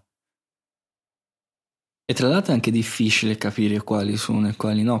basta. E tra l'altro è anche difficile capire quali sono e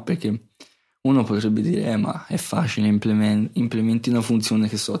quali no, perché uno potrebbe dire, ma è facile, implementi una funzione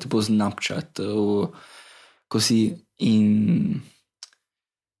che so, tipo Snapchat o così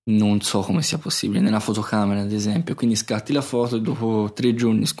non so come sia possibile, nella fotocamera ad esempio, quindi scatti la foto e dopo 3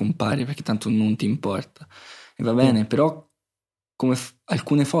 giorni scompari perché tanto non ti importa. E va bene, però come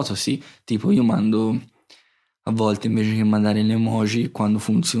alcune foto sì, tipo io mando a volte invece che mandare le emoji quando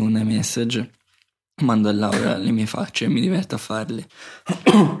funziona i message, mando a Laura le mie facce e mi diverto a farle.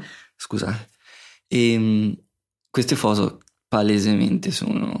 Scusate. E queste foto palesemente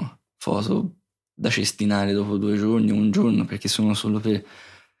sono foto da cestinare dopo 2 giorni, un giorno, perché sono solo per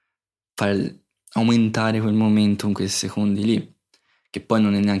far aumentare quel momento in quei secondi lì, che poi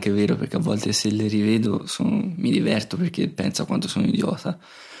non è neanche vero, perché a volte se le rivedo mi diverto perché penso a quanto sono idiota.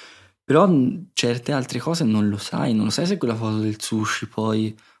 Però certe altre cose non lo sai se quella foto del sushi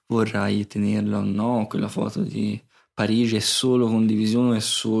poi vorrai tenerla o no, quella foto di Parigi è solo condivisione o è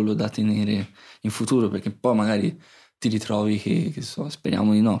solo da tenere in futuro, perché poi magari ti ritrovi che so,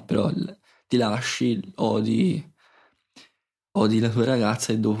 speriamo di no, però ti lasci, odi la tua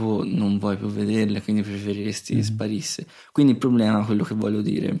ragazza e dopo non vuoi più vederla, quindi preferiresti sparisse. Quindi il problema, quello che voglio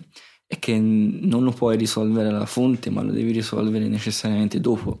dire, è che non lo puoi risolvere alla fonte, ma lo devi risolvere necessariamente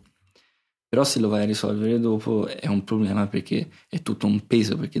dopo. Però se lo vai a risolvere dopo è un problema perché è tutto un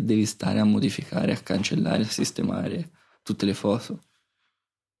peso, perché devi stare a modificare, a cancellare, a sistemare tutte le foto.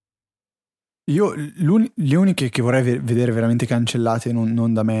 Io le uniche che vorrei vedere veramente cancellate,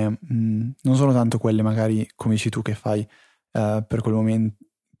 non da me, non sono tanto quelle magari come dici tu che fai per quel momento,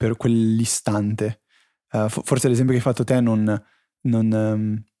 per quell'istante. Forse l'esempio che hai fatto te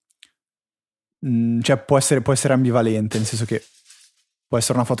cioè può essere ambivalente, nel senso che può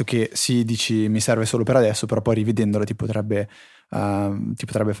essere una foto che sì, dici mi serve solo per adesso, però poi rivedendola ti potrebbe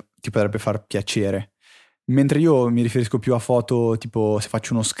far piacere. Mentre io mi riferisco più a foto tipo se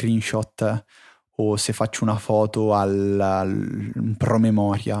faccio uno screenshot o se faccio una foto al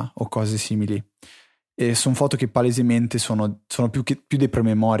promemoria o cose simili. E sono foto che palesemente sono più dei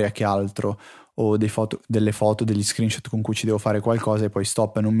promemoria che altro, o delle foto, degli screenshot con cui ci devo fare qualcosa e poi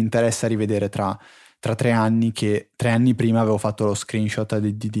stop. Non mi interessa rivedere tra 3 anni che 3 anni prima avevo fatto lo screenshot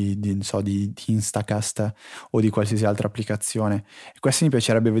di Instacast o di qualsiasi altra applicazione. E queste mi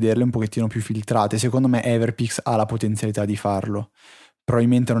piacerebbe vederle un pochettino più filtrate. Secondo me Everpix ha la potenzialità di farlo.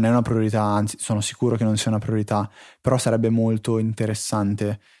 Probabilmente non è una priorità, anzi sono sicuro che non sia una priorità, però sarebbe molto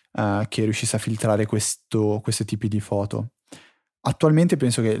interessante che riuscisse a filtrare questi tipi di foto. Attualmente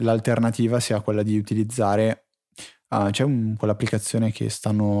penso che l'alternativa sia quella di utilizzare c'è quell'applicazione che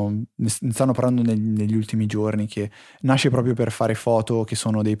ne stanno parlando negli ultimi giorni, che nasce proprio per fare foto che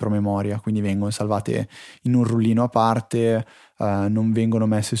sono dei promemoria, quindi vengono salvate in un rullino a parte, non vengono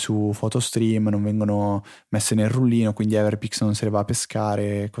messe su PhotoStream, non vengono messe nel rullino, quindi Everpix non se le va a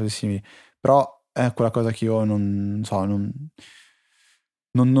pescare, cose simili. Però è quella cosa che io non so,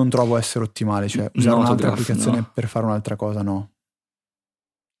 non trovo essere ottimale, cioè usare un'altra Notograph, applicazione no? per fare un'altra cosa, no.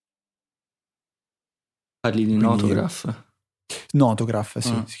 Parli di Quindi Notograph? Notograph, sì,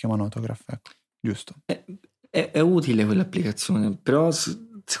 Ah. si chiama Notograph, ecco, giusto. È utile quell'applicazione, però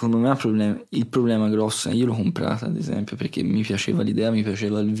secondo me il problema grosso è io l'ho comprata ad esempio perché mi piaceva l'idea, mi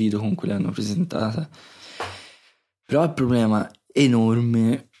piaceva il video con cui l'hanno presentata, però il problema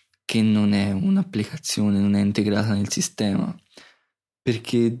enorme che non è un'applicazione, non è integrata nel sistema,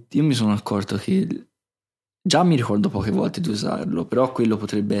 perché io mi sono accorto che già mi ricordo poche volte di usarlo, però quello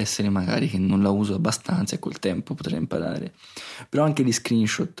potrebbe essere magari che non la uso abbastanza e col tempo potrei imparare. Però anche gli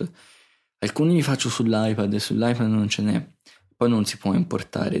screenshot, alcuni li faccio sull'iPad e sull'iPad non ce n'è, poi non si può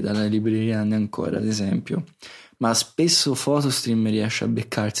importare dalla libreria neanche ancora ad esempio, ma spesso PhotoStream riesce a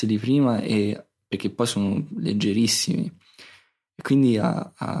beccarseli prima perché poi sono leggerissimi e quindi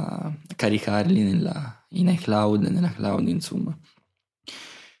a caricarli in iCloud, nella cloud insomma.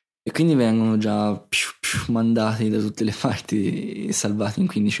 E quindi vengono già mandati da tutte le parti e salvati in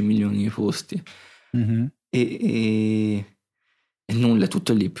 15 milioni di posti. Mm-hmm. E nulla, è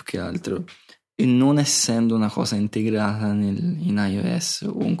tutto lì più che altro. E non essendo una cosa integrata in iOS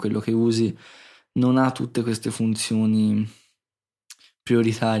o in quello che usi, non ha tutte queste funzioni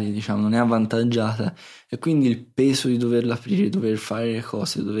prioritarie, diciamo, non è avvantaggiata e quindi il peso di doverla aprire, dover fare le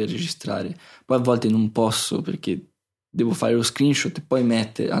cose, dover registrare. Poi a volte non posso perché devo fare lo screenshot e poi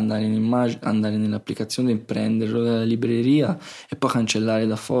andare nell'applicazione e prenderlo dalla libreria e poi cancellare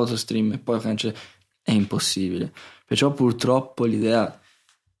da PhotoStream e poi è impossibile. Perciò purtroppo l'idea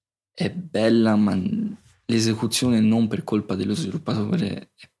è bella, ma l'esecuzione non per colpa dello sviluppatore è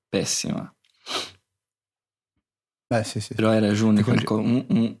pessima. Beh, sì. Però hai ragione,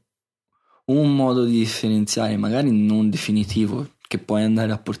 un modo di differenziare, magari non definitivo, che puoi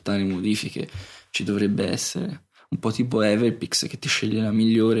andare a portare modifiche, ci dovrebbe essere. Un po' tipo Everpix che ti sceglie la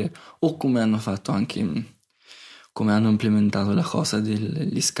migliore, o come hanno fatto anche, come hanno implementato la cosa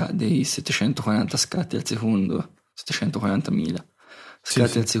dei 740 scatti al secondo, 740.000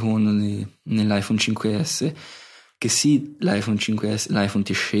 scatti al secondo nell'iPhone 5S, che sì, l'iPhone 5S, l'iPhone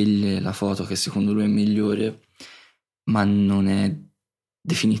ti sceglie la foto che secondo lui è migliore, ma non è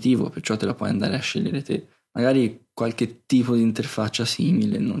definitivo, perciò te la puoi andare a scegliere te. Magari qualche tipo di interfaccia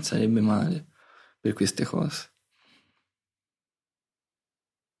simile non sarebbe male per queste cose.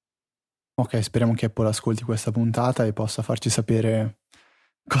 Ok, speriamo che Apple ascolti questa puntata e possa farci sapere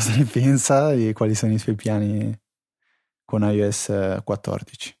cosa ne pensa e quali sono i suoi piani con iOS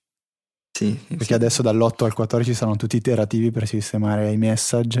 14. Sì, perché adesso dall'8 al 14 saranno tutti iterativi per sistemare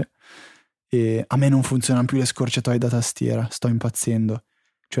iMessage e a me non funzionano più le scorciatoie da tastiera, sto impazzendo.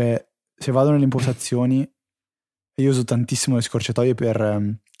 Cioè, se vado nelle impostazioni, io uso tantissimo le scorciatoie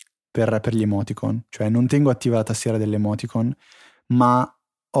per gli emoticon, cioè non tengo attiva la tastiera delle emoticon, ma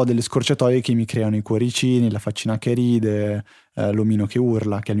ho delle scorciatoie che mi creano i cuoricini, la faccina che ride, l'omino che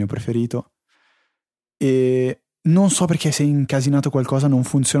urla, che è il mio preferito, e non so perché se è incasinato qualcosa non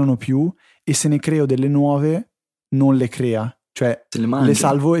funzionano più, e se ne creo delle nuove non le crea, cioè le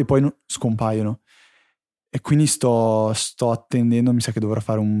salvo e poi scompaiono. E quindi sto attendendo, mi sa che dovrò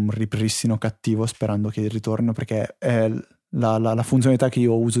fare un ripristino cattivo sperando che ritornino, perché è la funzionalità che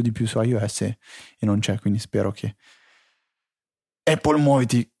io uso di più su iOS e non c'è, quindi spero che Apple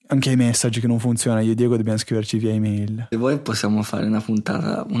muoviti anche ai messaggi che non funziona. Io e Diego dobbiamo scriverci via email. Se vuoi possiamo fare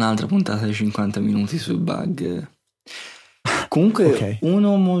un'altra puntata di 50 minuti sui bug. Comunque okay.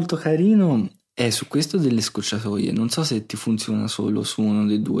 Uno molto carino è su questo delle scorciatoie. Non so se ti funziona solo su uno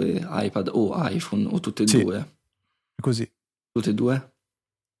dei due iPad o iPhone o tutte e due. È così. Tutte e due?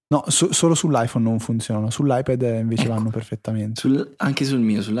 No, solo sull'iPhone non funzionano, sull'iPad invece vanno perfettamente. Anche sul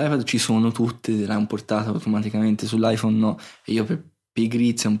mio, sull'iPad ci sono tutte, le hanno portate automaticamente, sull'iPhone no. E io per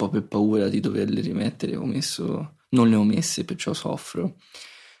pigrizia, un po' per paura di doverle rimettere, non le ho messe, perciò soffro.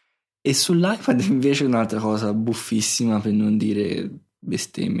 E sull'iPad invece un'altra cosa buffissima, per non dire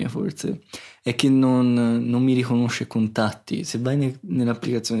bestemmia forse, è che non mi riconosce contatti. Se vai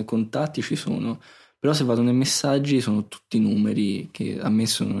nell'applicazione contatti ci sono, però se vado nei messaggi sono tutti numeri che a me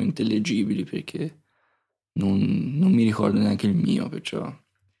sono intellegibili, perché non mi ricordo neanche il mio, perciò.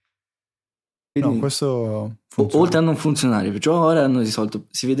 Quindi, no, questo funziona. Oltre a non funzionare, perciò ora hanno risolto,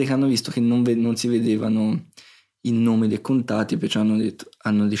 si vede che hanno visto che non si vedevano il nome dei contatti, perciò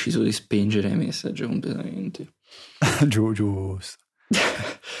hanno deciso di spengere i messaggi completamente. Giusto.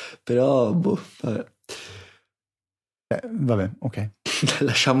 Però vabbè. Vabbè, ok.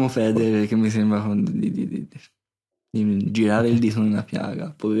 Lasciamo perdere, che mi sembra di girare il dito nella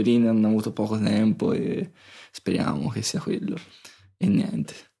piaga. Poverini hanno avuto poco tempo e speriamo che sia quello. E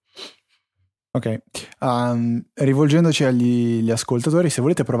niente. Ok, rivolgendoci agli ascoltatori, se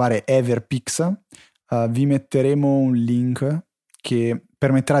volete provare Everpix, vi metteremo un link che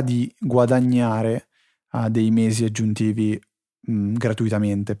permetterà di guadagnare dei mesi aggiuntivi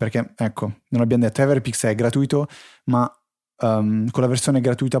gratuitamente, perché ecco, non abbiamo detto, Everpix è gratuito, ma con la versione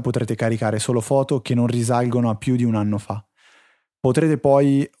gratuita potrete caricare solo foto che non risalgono a più di un anno fa. Potrete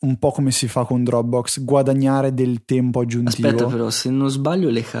poi, un po' come si fa con Dropbox, guadagnare del tempo aggiuntivo. Aspetta però, se non sbaglio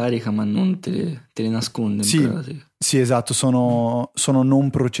le carica ma non te le nasconde in pratica. Sì, esatto, sono non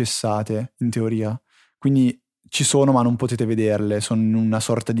processate in teoria, quindi ci sono ma non potete vederle, sono in una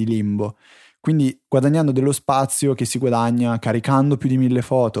sorta di limbo. Quindi guadagnando dello spazio che si guadagna caricando più di 1000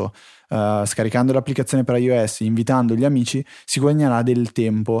 foto, scaricando l'applicazione per iOS, invitando gli amici, si guadagnerà del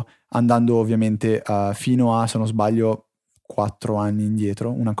tempo, andando ovviamente fino a, se non sbaglio, 4 anni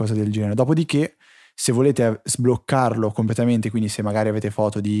indietro, una cosa del genere. Dopodiché, se volete sbloccarlo completamente, quindi se magari avete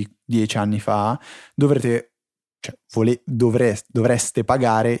foto di 10 anni fa, dovreste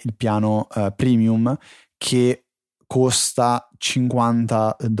pagare il piano premium, che costa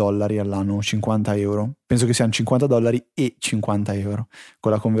 $50 all'anno, 50 euro. Penso che siano $50 e 50 euro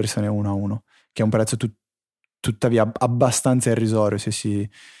con la conversione 1-1, che è un prezzo tuttavia abbastanza irrisorio se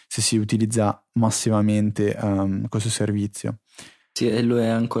si utilizza massivamente questo servizio. Sì, e lo è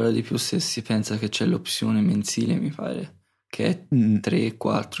ancora di più se si pensa che c'è l'opzione mensile, mi pare, che è 3,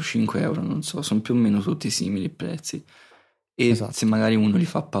 4, 5 euro, non so, sono più o meno tutti simili i prezzi. E esatto. Se magari uno gli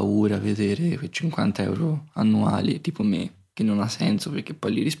fa paura vedere quei 50 euro annuali, tipo me, che non ha senso perché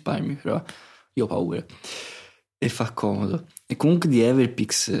poi li risparmi, però io ho paura. E fa comodo. E comunque di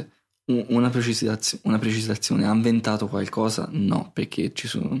Everpix una precisazione, ha inventato qualcosa? No, perché ci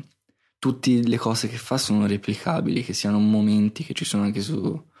sono tutte le cose che fa sono replicabili, che siano momenti che ci sono anche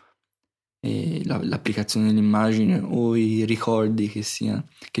su l'applicazione dell'immagine o i ricordi che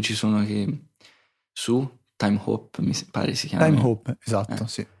ci sono anche su Timehop, mi pare si chiama. Timehop, esatto,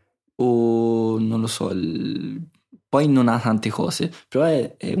 sì. O non lo so, poi non ha tante cose, però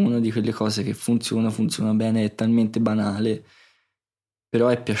è una di quelle cose che funziona bene, è talmente banale, però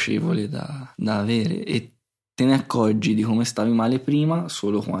è piacevole da avere e te ne accorgi di come stavi male prima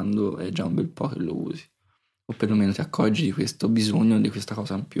solo quando è già un bel po' che lo usi, o perlomeno ti accorgi di questo bisogno, di questa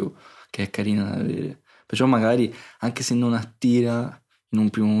cosa in più che è carina da avere. Perciò magari anche se non attira in un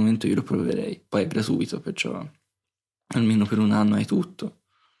primo momento io lo proverei, poi è gratuito, perciò almeno per un anno hai tutto.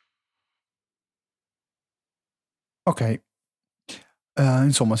 Ok,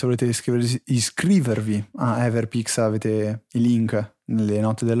 insomma, se volete iscrivervi a Everpix avete i link nelle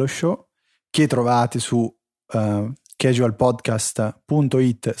note dello show che trovate su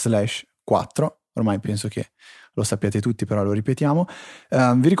casualpodcast.it/4. Ormai penso che lo sappiate tutti, però lo ripetiamo.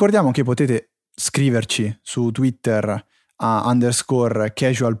 Vi ricordiamo che potete scriverci su Twitter a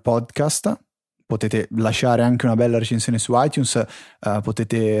 _casualpodcast, potete lasciare anche una bella recensione su iTunes,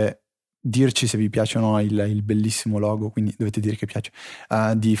 potete dirci se vi piace o no il bellissimo logo, quindi dovete dire che piace,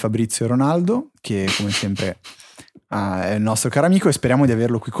 di Fabrizio Ronaldo, che come sempre è il nostro caro amico, e speriamo di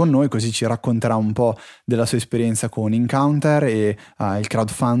averlo qui con noi, così ci racconterà un po' della sua esperienza con Encounter e il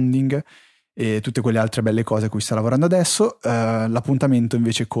crowdfunding e tutte quelle altre belle cose a cui sta lavorando adesso. L'appuntamento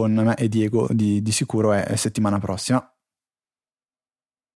invece con me e Diego di sicuro è settimana prossima.